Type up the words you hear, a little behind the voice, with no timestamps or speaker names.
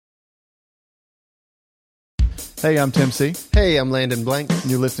Hey, I'm Tim C. Hey, I'm Landon Blank. And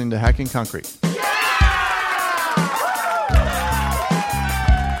you're listening to Hacking Concrete.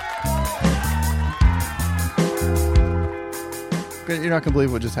 You're not going to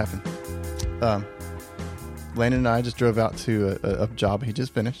believe what just happened. Landon and I just drove out to a job he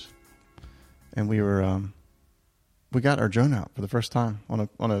just finished. And we got our drone out for the first time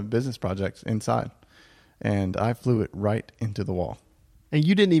on a business project inside. And I flew it right into the wall. And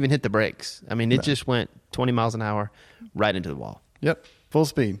you didn't even hit the brakes. I mean, it just went 20 miles an hour right into the wall. Yep, full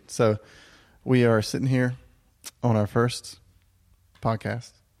speed. So we are sitting here on our first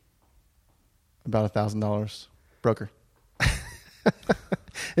podcast, about $1,000 broker.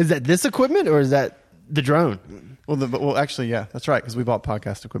 Is that this equipment or is that the drone? Well, actually, yeah, that's right, because we bought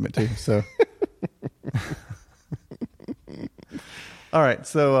podcast equipment too. So, all right,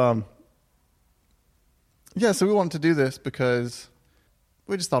 so so we wanted to do this because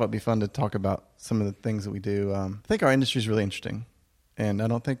we just thought it'd be fun to talk about some of the things that we do. I think our industry is really interesting, and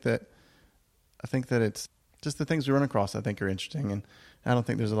I think that it's just the things we run across I think are interesting, and I don't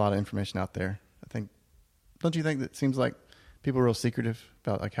think there's a lot of information out there. Don't you think that it seems like people are real secretive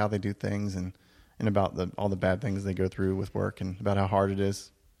about like how they do things and about all the bad things they go through with work and about how hard it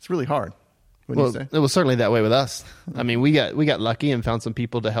is? It's really hard. Wouldn't you say? It was certainly that way with us. I mean, we got lucky and found some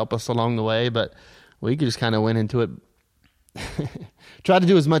people to help us along the way, but we just kind of went into it. Tried to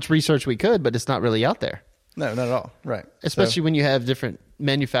do as much research we could, but it's not really out there. No, not at all. Right. Especially when you have different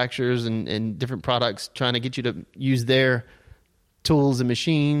manufacturers and different products trying to get you to use their tools and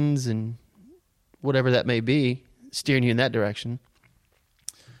machines and whatever that may be, steering you in that direction.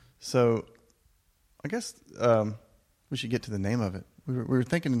 So I guess we should get to the name of it. We were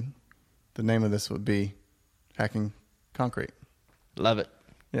thinking the name of this would be Hacking Concrete. Love it.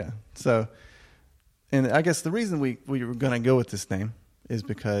 Yeah. So, and I guess the reason we were going to go with this name is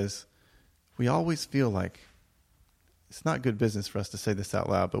because we always feel like it's not good business for us to say this out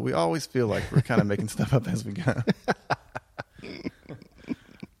loud, but we always feel like we're kind of making stuff up as we go.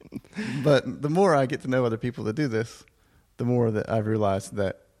 But the more I get to know other people that do this, the more that I've realized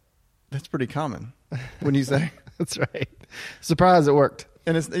that that's pretty common. Wouldn't you say? That's right. Surprise, it worked.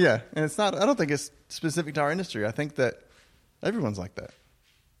 And it's not, I don't think it's specific to our industry. I think that everyone's like that.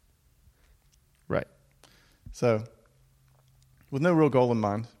 Right. So, with no real goal in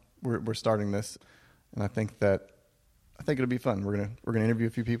mind, we're starting this, and I think it'll be fun. We're gonna interview a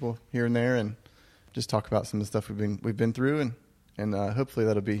few people here and there, and just talk about some of the stuff we've been through, and hopefully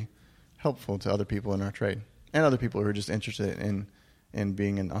that'll be helpful to other people in our trade and other people who are just interested in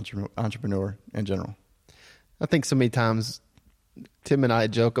being an entrepreneur in general. I think so many times Tim and I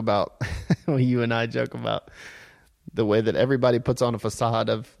joke about, you and I joke about the way that everybody puts on a facade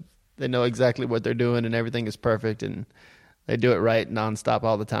of they know exactly what they're doing and everything is perfect and they do it right nonstop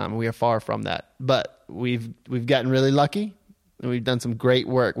all the time. We are far from that, but we've gotten really lucky and we've done some great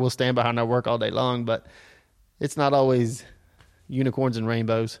work. We'll stand behind our work all day long, but it's not always unicorns and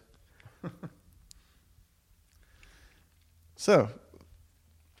rainbows. So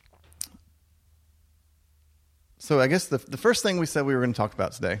I guess the first thing we said we were going to talk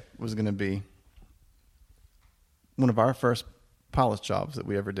about today was going to be one of our first polish jobs that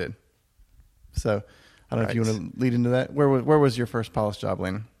we ever did. So I don't know if you want to lead into that. Where was your first polish job,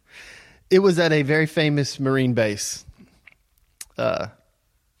 Landon? It was at a very famous Marine base. That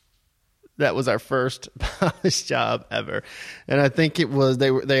was our first polish job ever. And I think it was,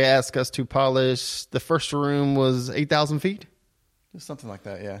 they asked us to polish, the first room was 8,000 feet. Just something like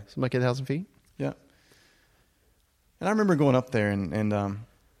that, yeah. Something like 8,000 feet? Yeah. And I remember going up there and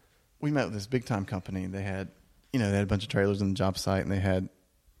we met with this big time company. They had a bunch of trailers on the job site, and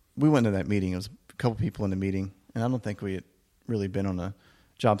we went to that meeting. It was a couple people in the meeting, and I don't think we had really been on a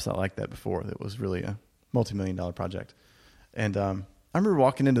job site like that before. That was really a multi-million-dollar project. And I remember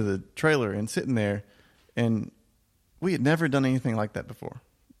walking into the trailer and sitting there, and we had never done anything like that before.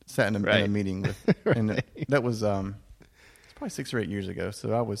 Sat in a meeting with, Right. And that was it's probably 6 or 8 years ago.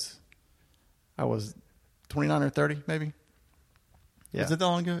 So I was 29 or 30, maybe. Yeah. Was it that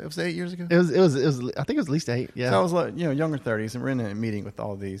long ago? It was 8 years ago. It was. I think it was at least 8. Yeah. So I was like, younger 30s, and we're in a meeting with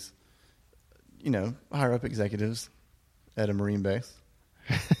all these, higher up executives at a Marine base.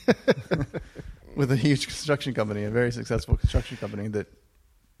 With a huge construction company, a very successful construction company that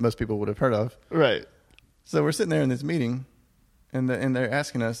most people would have heard of. Right. So we're sitting there in this meeting, and they're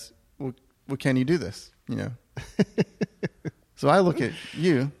asking us, well, can you do this? So I look at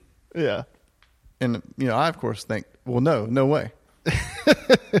you. Yeah. And, I, of course, think, well, no way.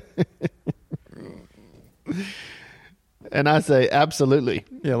 And I say, absolutely.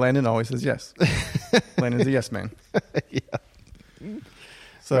 Yeah, Landon always says yes. Landon's a yes man. Yeah.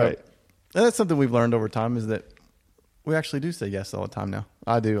 So right. And that's something we've learned over time, is that We actually do say yes all the time now.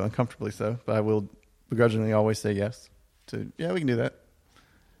 I do, uncomfortably so, but I will begrudgingly always say yes to, yeah, we can do that.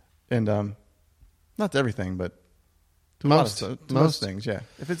 And not to everything, but to most things, yeah.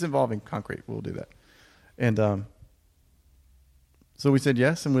 If it's involving concrete, we'll do that. And so we said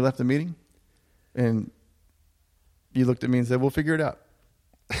yes, and we left the meeting. And you looked at me and said, we'll figure it out.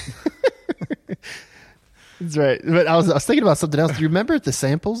 That's right. But I was thinking about something else. Do you remember the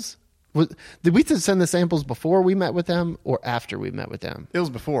samples? Did we send the samples before we met with them or after we met with them? It was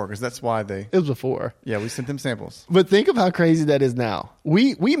before, because that's why they... It was before. Yeah, we sent them samples. But think of how crazy that is now.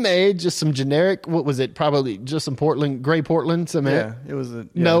 We made just some generic, what was it? Probably just some gray Portland cement. Yeah, it was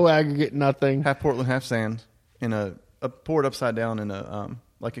no aggregate, nothing. Half Portland, half sand, in poured upside down in a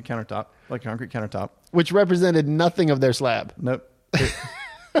like a countertop, like a concrete countertop. Which represented nothing of their slab. Nope.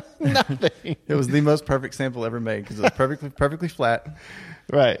 Nothing. It was the most perfect sample ever made because it was perfectly flat.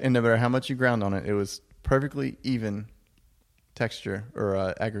 Right. And no matter how much you ground on it, it was perfectly even texture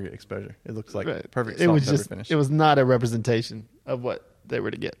or aggregate exposure. It looks like perfect salt and pepper finish. It was not a representation of what they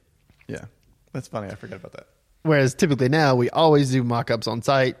were to get. Yeah. That's funny. I forgot about that. Whereas typically now we always do mock-ups on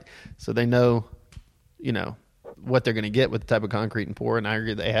site so they know, what they're going to get with the type of concrete and pour and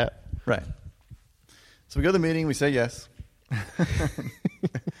aggregate they have. Right. So we go to the meeting. We say yes.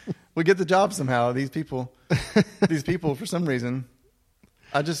 We get the job somehow. These people, for some reason,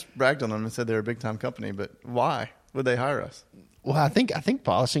 I just bragged on them and said they're a big time company. But why would they hire us? Well, I think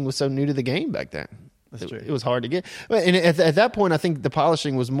polishing was so new to the game back then. That's true. It was hard to get. And at that point, I think the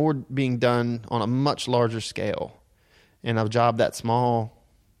polishing was more being done on a much larger scale. And a job that small,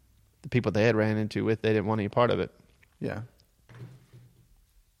 the people they had ran into with, they didn't want any part of it. Yeah.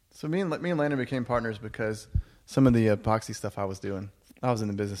 So me and Landon became partners because some of the epoxy stuff I was doing, I was in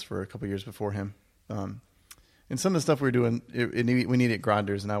the business for a couple of years before him. And some of the stuff we were doing, we needed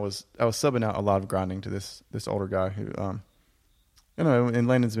grinders, and I was subbing out a lot of grinding to this older guy who, and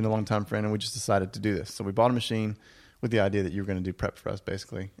Landon's been a long time friend, and we just decided to do this. So we bought a machine with the idea that you were going to do prep for us,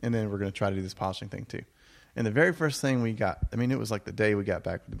 basically, and then we're going to try to do this polishing thing too. And the very first thing we got, it was like the day we got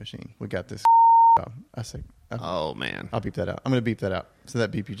back with the machine, we got this job. I said, oh man, I'll beep that out. I'm going to beep that out. So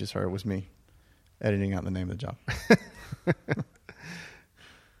that beep you just heard was me editing out the name of the job.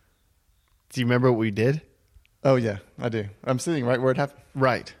 Do you remember what we did? Oh yeah, I do. I'm sitting right where it happened.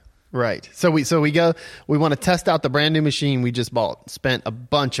 Right. So we go. We want to test out the brand new machine we just bought. Spent a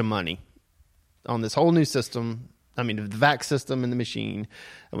bunch of money on this whole new system. The vac system in the machine,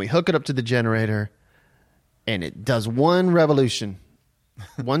 and we hook it up to the generator, and it does one revolution,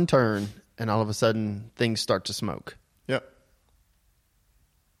 one turn, and all of a sudden things start to smoke. Yep.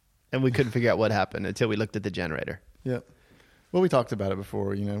 And we couldn't figure out what happened until we looked at the generator. Yep. Well, we talked about it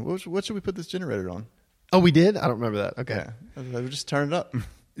before. What should we put this generator on? Oh, we did? I don't remember that. Okay. Yeah. Just turn it up.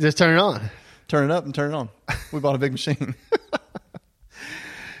 Just turn it on. Turn it up and turn it on. We bought a big machine.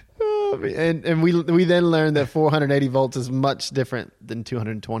 And we then learned that 480 volts is much different than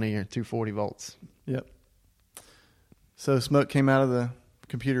 220 or 240 volts. Yep. So smoke came out of the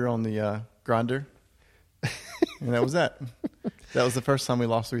computer on the grinder, and that was that. That was the first time we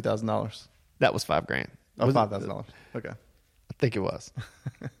lost $3,000. That was $5,000. Oh, $5,000. Okay. I think it was.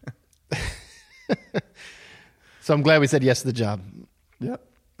 So I'm glad we said yes to the job. Yep.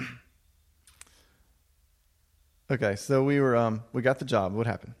 Okay, so we got the job. What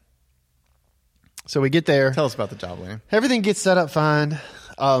happened? So we get there. Tell us about the job, Liam. Everything gets set up fine.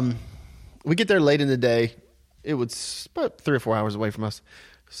 We get there late in the day. It was about 3 or 4 hours away from us.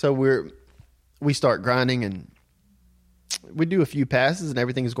 So we start grinding, and we do a few passes, and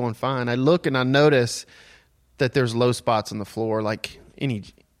everything is going fine. I look and I notice that there's low spots on the floor, like any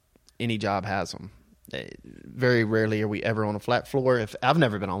job has them. Very rarely are we ever on a flat floor. If I've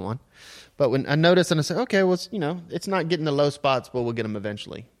never been on one, but when I noticed and I said, okay, well, it's not getting the low spots, but we'll get them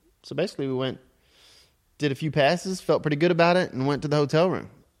eventually. So basically, we went, did a few passes, felt pretty good about it, and went to the hotel room.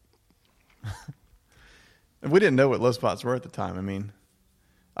 We didn't know what low spots were at the time.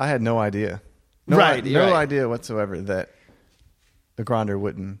 I had no idea. No idea whatsoever that the grinder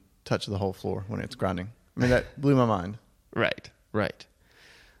wouldn't touch the whole floor when it's grinding. That blew my mind. Right.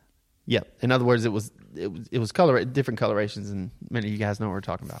 Yep. In other words, it was different colorations, and many of you guys know what we're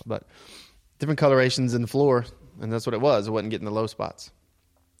talking about, but different colorations in the floor, and that's what it was. It wasn't getting the low spots.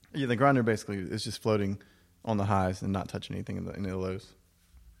 Yeah, the grinder basically is just floating on the highs and not touching anything in the lows.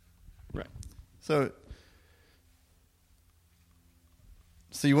 Right. So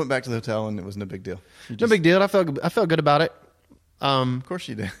you went back to the hotel, and it was no big deal. No big deal. I felt good about it. Of course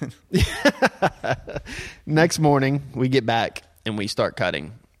you did. Next morning, we get back and we start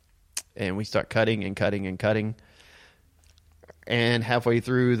cutting. And we start cutting and cutting and cutting. And halfway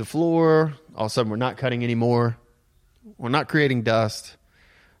through the floor, all of a sudden we're not cutting anymore. We're not creating dust.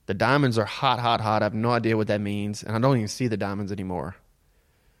 The diamonds are hot, hot, hot. I have no idea what that means, and I don't even see the diamonds anymore.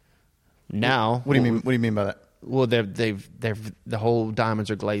 Now, What do you mean? What do you mean by that? well, the whole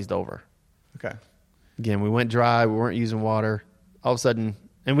diamonds are glazed over. Okay. Again, we went dry. We weren't using water. All of a sudden,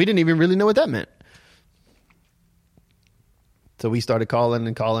 and we didn't even really know what that meant. So we started calling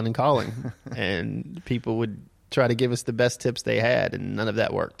and calling and calling, and people would try to give us the best tips they had, and none of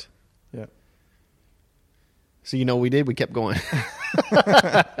that worked. Yeah. So you know what we did? We kept going.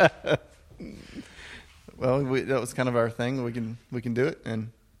 Well, that was kind of our thing. We can do it,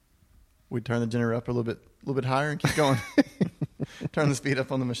 and we turn the generator up a little bit higher and keep going. Turn the speed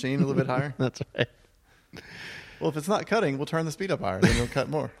up on the machine a little bit higher. That's right. Well, if it's not cutting, we'll turn the speed up higher. Then it'll cut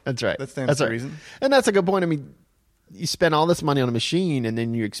more. That's right. That stands to reason. And that's a good point. I mean, you spend all this money on a machine, and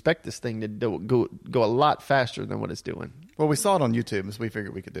then you expect this thing to go a lot faster than what it's doing. Well, we saw it on YouTube, so we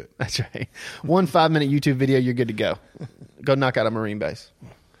figured we could do it. That's right. 1 5-minute YouTube video, you're good to go. Go knock out a Marine base.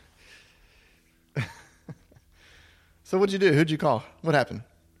 So what'd you do? Who'd you call? What happened?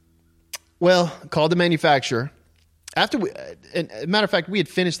 Well, called the manufacturer. After as a matter of fact, we had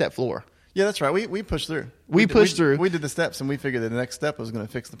finished that floor. Yeah, that's right. We pushed through. We pushed through. We did the steps, and we figured that the next step was going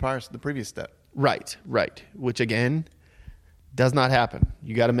to fix the previous step. Right. Which, again, does not happen.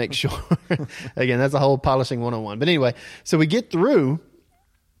 You got to make sure. Again, that's a whole polishing 101. But anyway, so we get through,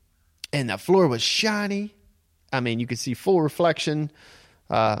 and the floor was shiny. I mean, you could see full reflection.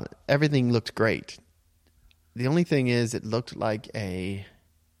 Everything looked great. The only thing is it looked like a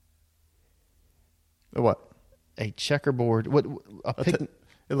What? A checkerboard.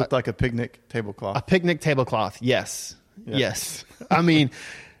 It looked like a picnic tablecloth. A picnic tablecloth. Yes. Yeah. Yes. I mean,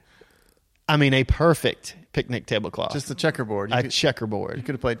 a perfect picnic tablecloth. Just a checkerboard. Checkerboard. You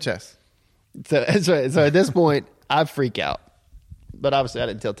could have played chess. So at this point, I freak out. But obviously, I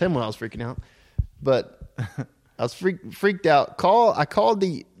didn't tell Tim when I was freaking out. But I was freaked out. I called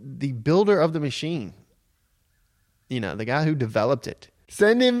the builder of the machine. You know, the guy who developed it.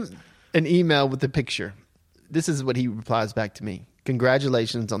 Send him an email with the picture. This is what he replies back to me.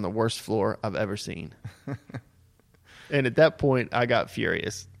 Congratulations on the worst floor I've ever seen. And at that point, I got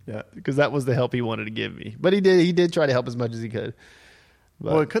furious. Yeah. Because that was the help he wanted to give me. But he did try to help as much as he could.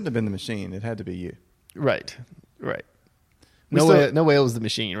 But, Well, it couldn't have been the machine. It had to be you. Right. No way it was the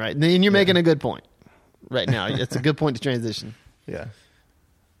machine, right? And you're making a good point right now. It's a good point to transition. Yeah.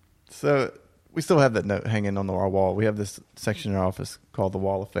 So we still have that note hanging on our wall. We have this section in our office called the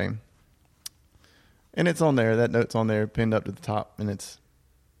Wall of Fame. And it's on there. That note's on there, pinned up to the top. And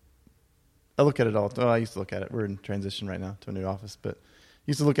I look at it all. I used to look at it. We're in transition right now to a new office. But I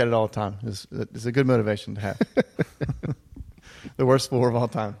used to look at it all the time. It's a good motivation to have. The worst floor of all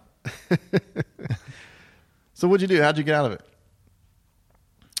time. So what'd you do? How'd you get out of it?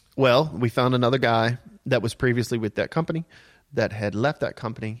 Well, we found another guy that was previously with that company that had left that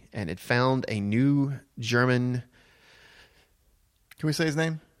company and had found a new German. Can we say his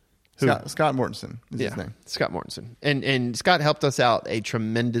name? Who? Scott Mortensen is his name. Scott Mortensen. And Scott helped us out a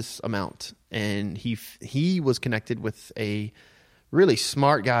tremendous amount. And he was connected with a really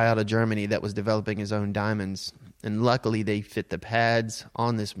smart guy out of Germany that was developing his own diamonds. And luckily they fit the pads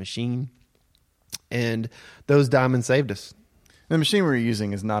on this machine. And those diamonds saved us. The machine we're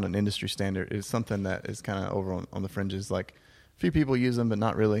using is not an industry standard. It's something that is kind of over on the fringes. Like, a few people use them, but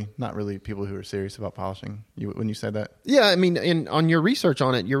not really people who are serious about polishing. When you said that? Yeah, I mean, on your research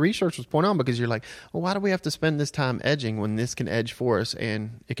on it, your research was point on because you're like, well, why do we have to spend this time edging when this can edge for us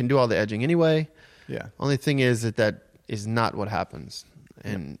and it can do all the edging anyway? Yeah. Only thing is that is not what happens,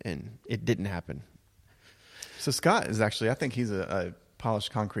 and it didn't happen. So Scott is actually, I think he's a polished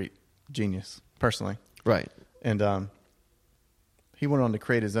concrete genius, personally. Right. And he went on to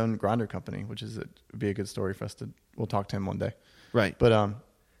create his own grinder company, which would be a good story for us to. We'll talk to him one day. Right. But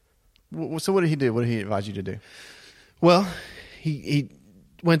so what did he do? What did he advise you to do? Well, he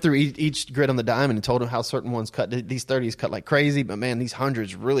went through each grit on the diamond and told him how certain ones cut. These 30s cut like crazy, but man, these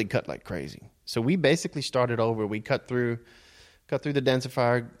 100s really cut like crazy. So we basically started over. We cut through the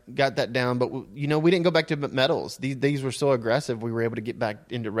densifier, got that down, but we didn't go back to metals. These were so aggressive, we were able to get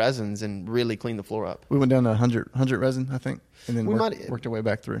back into resins and really clean the floor up. We went down to 100 resin, I think, and then worked our way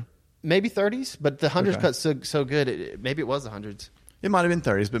back through. Maybe 30s, but the 100s cut so good. Maybe it was the 100s. It might have been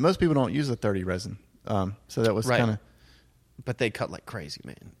 30s, but most people don't use a 30 resin. So that was kind of. But they cut like crazy,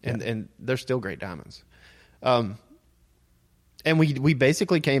 man, and they're still great diamonds. And we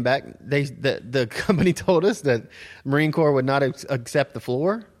basically came back. The company told us that Marine Corps would not accept the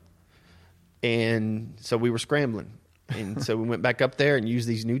floor, and so we were scrambling. And so we went back up there and used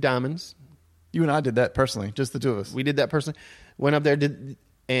these new diamonds. You and I did that personally, just the two of us. We did that personally. Went up there,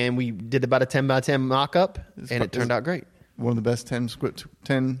 and we did about a 10 by 10 mock-up, and it turned out great. One of the best 10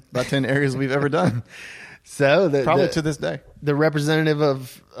 by 10 areas we've ever done. So probably to this day, the representative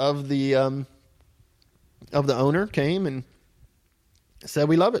of the owner came and said,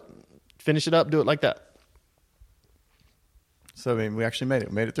 "We love it. Finish it up. Do it like that." So I mean, we actually made it.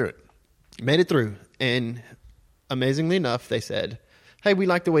 We made it through it. Made it through, and amazingly enough, they said, "Hey, we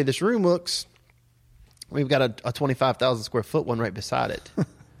like the way this room looks. We've got a 25,000 square foot one right beside it.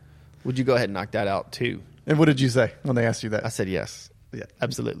 Would you go ahead and knock that out too?" And what did you say when they asked you that? I said yes. Yeah,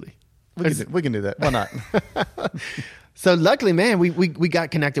 absolutely. We can do that. Why not? So luckily, man, we got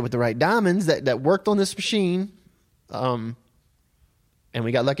connected with the right diamonds that worked on this machine, and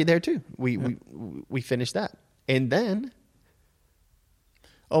we got lucky there too. We finished that, and then.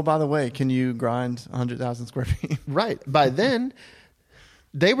 Oh, by the way, can you grind 100,000 square feet? Right. By then,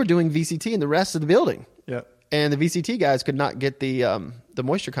 they were doing VCT in the rest of the building. Yeah. And the VCT guys could not get the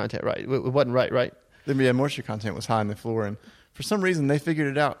moisture content right. It wasn't right? The moisture content was high on the floor, and for some reason they figured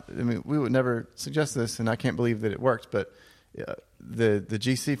it out. I mean, we would never suggest this, and I can't believe that it worked, but the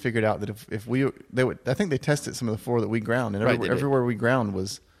GC figured out that if they would, I think they tested some of the floor that we ground, and everywhere we ground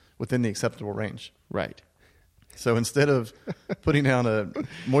was within the acceptable range. Right. So instead of putting down a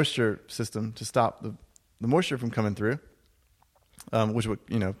moisture system to stop the moisture from coming through, which would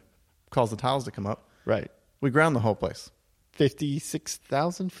cause the tiles to come up, right, we ground the whole place.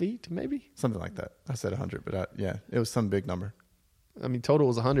 56,000 feet, maybe something like that. I said 100, but it was some big number. I mean, total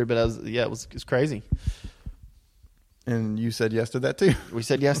was 100, but it was crazy. And you said yes to that too. We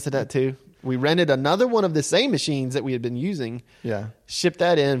said yes to that too. We rented another one of the same machines that we had been using. Yeah, shipped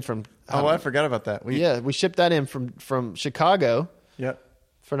that in from. I forgot about that. We shipped that in from Chicago. Yep.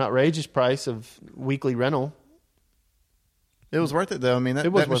 For an outrageous price of weekly rental. It was worth it though. I mean,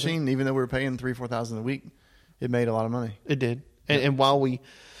 that machine, even though we were paying $3,000-$4,000 a week, it made a lot of money. It did. And while we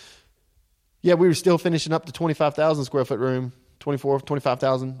were still finishing up the 25,000 square foot room,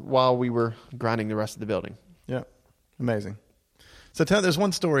 25,000, while we were grinding the rest of the building. Yeah. Amazing. So there's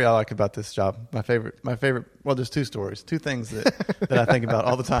one story I like about this job. My favorite. Well, there's two stories, two things that I think about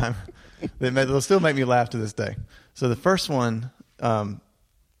all the time. They'll still make me laugh to this day. So the first one,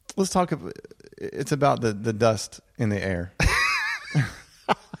 let's talk. It's about the dust in the air.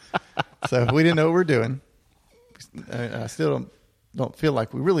 So we didn't know what we were doing. I still don't feel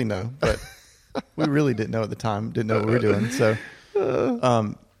like we really know, but we really didn't know at the time. Didn't know what we were doing. So,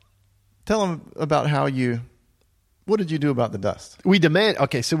 tell them about what did you do about the dust? We demanded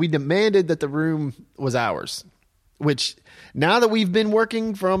that the room was ours, which now that we've been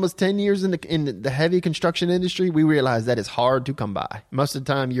working for almost 10 years in the heavy construction industry, we realize that is hard to come by. Most of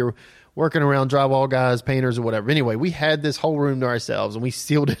the time you're working around drywall guys, painters, or whatever. Anyway, we had this whole room to ourselves, and we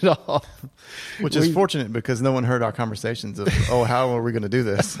sealed it off. Which is fortunate because no one heard our conversations of, how are we going to do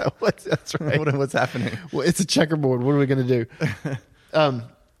this? That's right. What's happening? Well, it's a checkerboard. What are we going to do?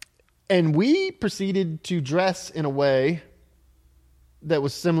 And we proceeded to dress in a way that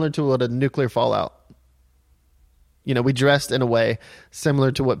was similar to what a nuclear fallout. We dressed in a way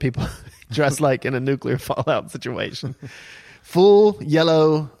similar to what people dress like in a nuclear fallout situation. Full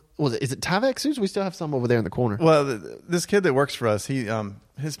yellow. Is it Tyvek suits? We still have some over there in the corner. Well, this kid that works for us,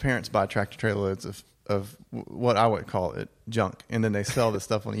 his parents buy tractor trailer loads of what I would call it junk, and then they sell this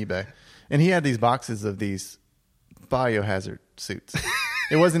stuff on eBay. And he had these boxes of these biohazard suits.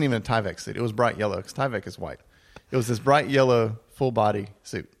 It wasn't even a Tyvek suit. It was bright yellow because Tyvek is white. It was this bright yellow full body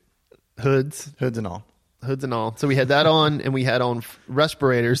suit, hoods and all. So we had that on, and we had on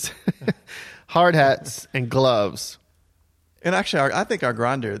respirators, hard hats, and gloves. And actually, I think that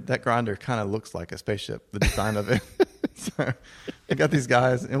grinder kind of looks like a spaceship, the design of it. So we got these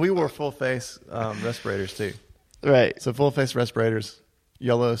guys, and we wore full face respirators too. Right. So full face respirators,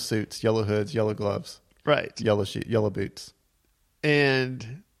 yellow suits, yellow hoods, yellow gloves. Right. Yellow boots.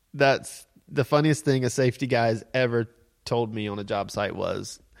 And that's the funniest thing a safety guy's ever told me on a job site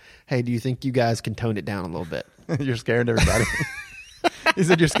was, "Hey, do you think you guys can tone it down a little bit?" You're scaring everybody. He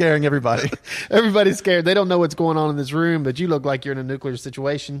said you're scaring everybody. Everybody's scared. They don't know what's going on in this room, but you look like you're in a nuclear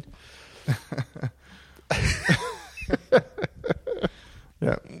situation.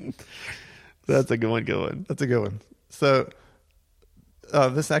 Yeah. That's a good one. That's a good one. So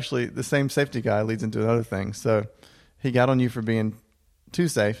this actually, the same safety guy leads into another thing. So he got on you for being too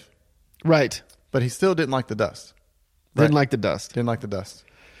safe. Right. But he still didn't like the dust. Didn't like the dust.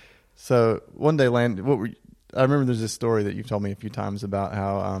 So one day, I remember there's this story that you've told me a few times about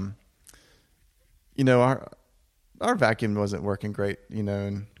how, our vacuum wasn't working great,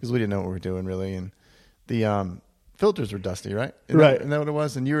 and because we didn't know what we were doing really. And the filters were dusty, right? Isn't that what it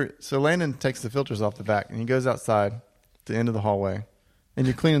was? And so Landon takes the filters off the vac and he goes outside to the end of the hallway And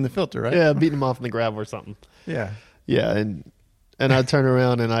you're cleaning the filter, right? Yeah, beating them off in the gravel or something. Yeah. Yeah, and I turn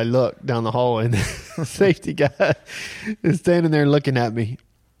around and I look down the hallway, and the safety guy is standing there looking at me,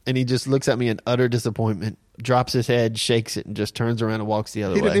 and he just looks at me in utter disappointment, drops his head, shakes it, and just turns around and walks the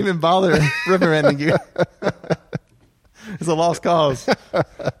other way. He didn't even bother reprimanding you. It's a lost cause.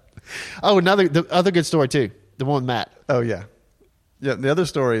 Oh, the other good story too. The one with Matt. Oh yeah. Yeah, the other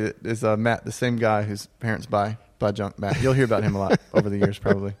story is Matt, the same guy whose parents buy junk. Matt, you'll hear about him a lot over the years,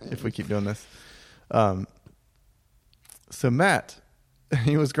 probably, if we keep doing this. So Matt,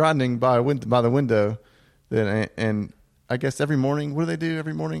 he was grinding by the window, and I guess every morning. What do they do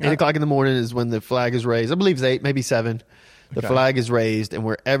every morning? 8 o'clock in the morning is when the flag is raised. I believe it's 8, maybe 7. The Okay. flag is raised, and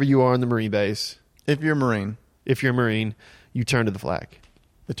wherever you are in the Marine base, If you're a Marine, if you're a Marine, you turn to the flag.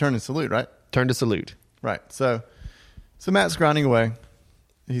 they turn and salute, right? Turn to salute. Right. So Matt's grinding away.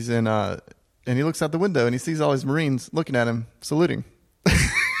 He's in, and he looks out the window and he sees all these Marines looking at him, saluting.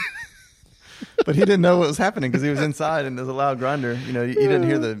 But he didn't know what was happening because he was inside and there's a loud grinder. You know, you didn't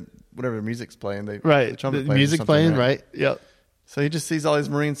hear the whatever music's playing. Right. The trumpet The playing or music something, playing, right? Yep. So he just sees all these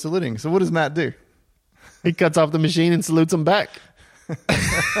Marines saluting. So what does Matt do? He cuts off the machine and salutes them back.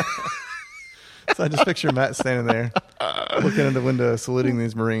 So I just picture Matt standing there, looking at the window, saluting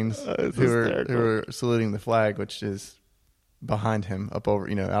these Marines It's who hysterical. are saluting the flag, which is behind him, up over,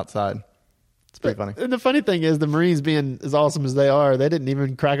 outside. It's pretty funny. And the funny thing is, the Marines, being as awesome as they are, they didn't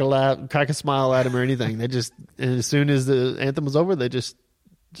even crack a smile at him or anything. They just, and as soon as the anthem was over, they just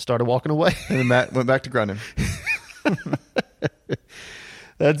started walking away. And then Matt went back to grinding.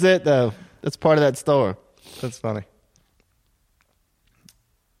 That's it, though. That's part of that story. That's funny.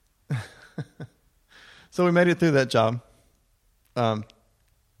 So we made it through that job. No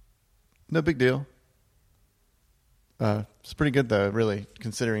big deal. It's pretty good though, really,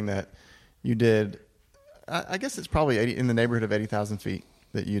 considering that you did. I guess it's probably in the neighborhood of 80,000 feet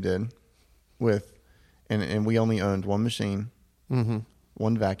that you did with, and we only owned one machine,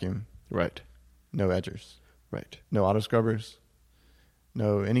 one vacuum, Right. no edgers, Right. no auto scrubbers,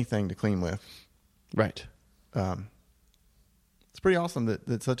 no anything to clean with. Right. It's pretty awesome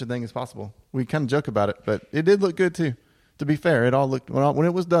that such a thing is possible. We kind of joke about it, but it did look good too. To be fair, it all looked when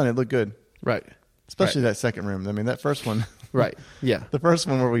it was done, it looked good. Right. Especially that second room. I mean, that first one. Right. Yeah. The first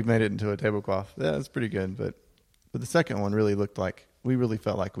one where we made it into a tablecloth. Yeah, it's pretty good. But the second one really looked like we really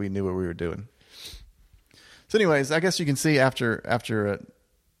felt like we knew what we were doing. So, anyways, I guess you can see after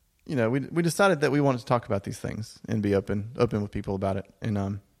we decided that we wanted to talk about these things and be open with people about it. And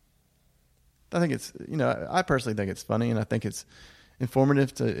I think it's I personally think it's funny, and I think it's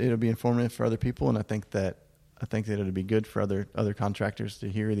informative. It'll be informative for other people, and I think that it'll be good for other contractors to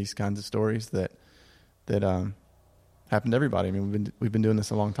hear these kinds of stories that happen to everybody. I mean, we've been doing this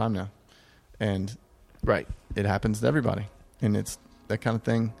a long time now, and Right. it happens to everybody, and it's that kind of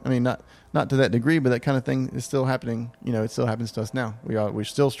thing. I mean, not to that degree, but that kind of thing is still happening. It still happens to us now. We're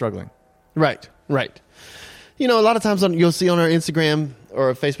still struggling. Right. Right. A lot of times you'll see on our Instagram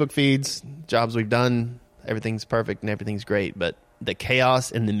or Facebook feeds, jobs we've done, everything's perfect and everything's great, but the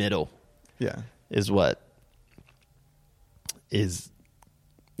chaos in the middle Yeah. is what is.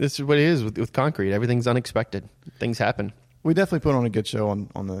 This is what it is with concrete. Everything's unexpected. Things happen. We definitely put on a good show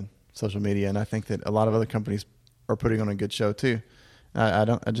on the social media, and I think that a lot of other companies are putting on a good show too.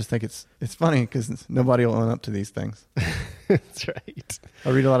 I just think it's funny because nobody will own up to these things. That's right. I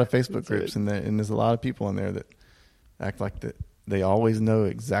read a lot of Facebook That's groups, right. and there's a lot of people in there that act like that they always know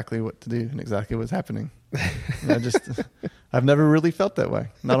exactly what to do and exactly what's happening. And I've never really felt that way.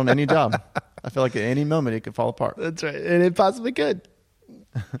 Not on any job. I feel like at any moment it could fall apart. That's right. And it possibly could.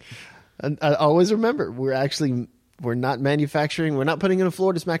 And I always remember, we're not manufacturing. We're not putting in a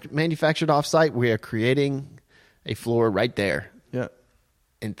floor that's manufactured off-site. We are creating a floor right there. Yeah,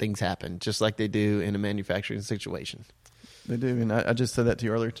 And things happen just like they do in a manufacturing situation. they do. And I just said that to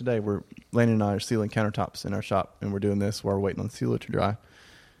you earlier today. Landon and I are sealing countertops in our shop, and we're doing this while we're waiting on the sealer to dry.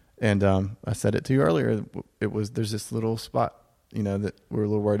 And I said it to you earlier. There's this little spot, that we're a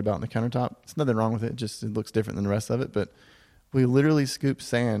little worried about in the countertop. There's nothing wrong with it. Just it looks different than the rest of it. But we literally scoop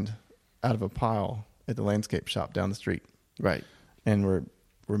sand out of a pile at the landscape shop down the street. Right. And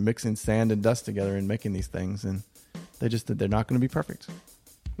we're mixing sand and dust together and making these things, and they're not going to be perfect.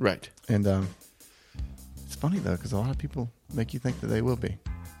 Right. And it's funny though, because a lot of people make you think that they will be.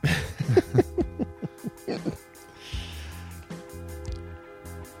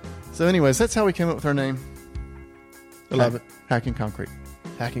 So anyways, that's how we came up with our name. I love it. Hacking Concrete.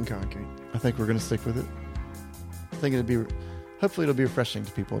 Hacking concrete. I think we're going to stick with it. I think hopefully it'll be refreshing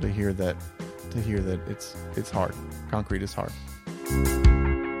to people to hear that it's hard. Concrete is hard.